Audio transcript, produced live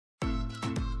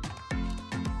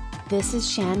This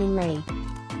is Shannon Rae.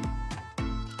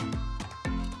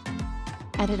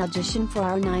 At an audition for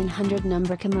our 900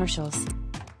 number commercials.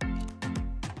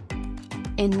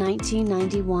 In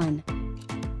 1991.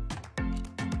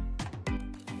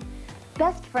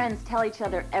 Best friends tell each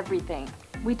other everything.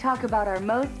 We talk about our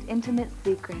most intimate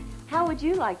secrets. How would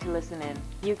you like to listen in?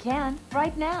 You can,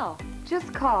 right now.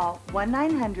 Just call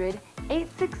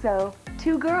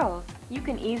 1-900-860-2GIRLS. You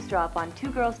can eavesdrop on two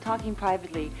girls talking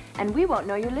privately, and we won't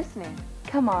know you're listening.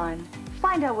 Come on,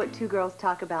 find out what two girls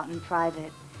talk about in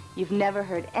private. You've never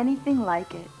heard anything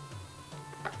like it.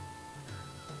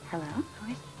 Hello? Who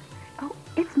is it? Oh,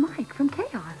 it's Mike from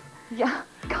Chaos. Yeah.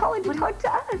 Calling to talk to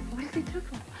us. What does he look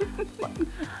like?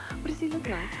 What does he look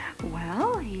like?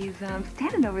 Well, he's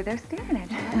standing over there staring at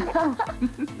you.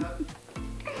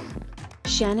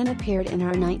 Shannon appeared in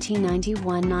our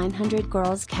 1991 900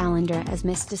 Girls calendar as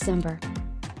Miss December.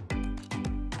 Do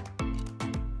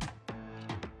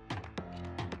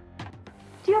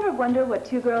you ever wonder what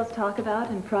two girls talk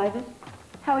about in private?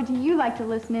 How would you like to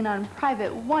listen in on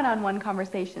private one-on-one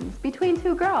conversations between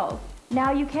two girls?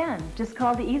 Now you can. Just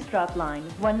call the eavesdrop line,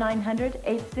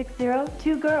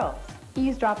 1-900-860-2GIRLS.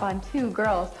 Eavesdrop on two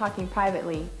girls talking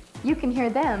privately. You can hear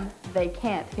them, they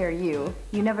can't hear you.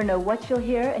 You never know what you'll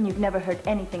hear, and you've never heard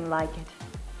anything like it.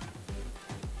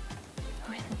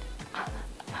 Who is it?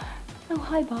 Oh,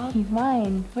 hi, Bob. He's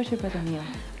mine. Where's your brother Neil?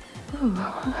 Ooh.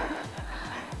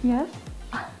 Yes?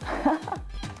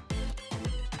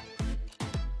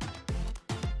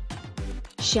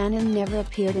 Shannon never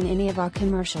appeared in any of our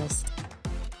commercials.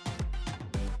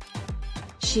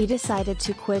 She decided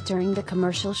to quit during the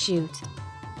commercial shoot.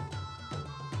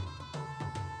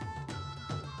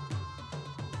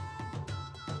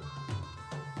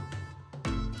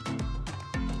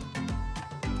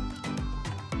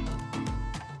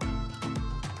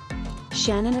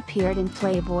 Shannon appeared in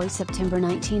Playboy September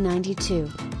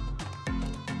 1992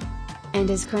 and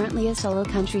is currently a solo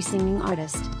country singing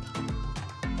artist.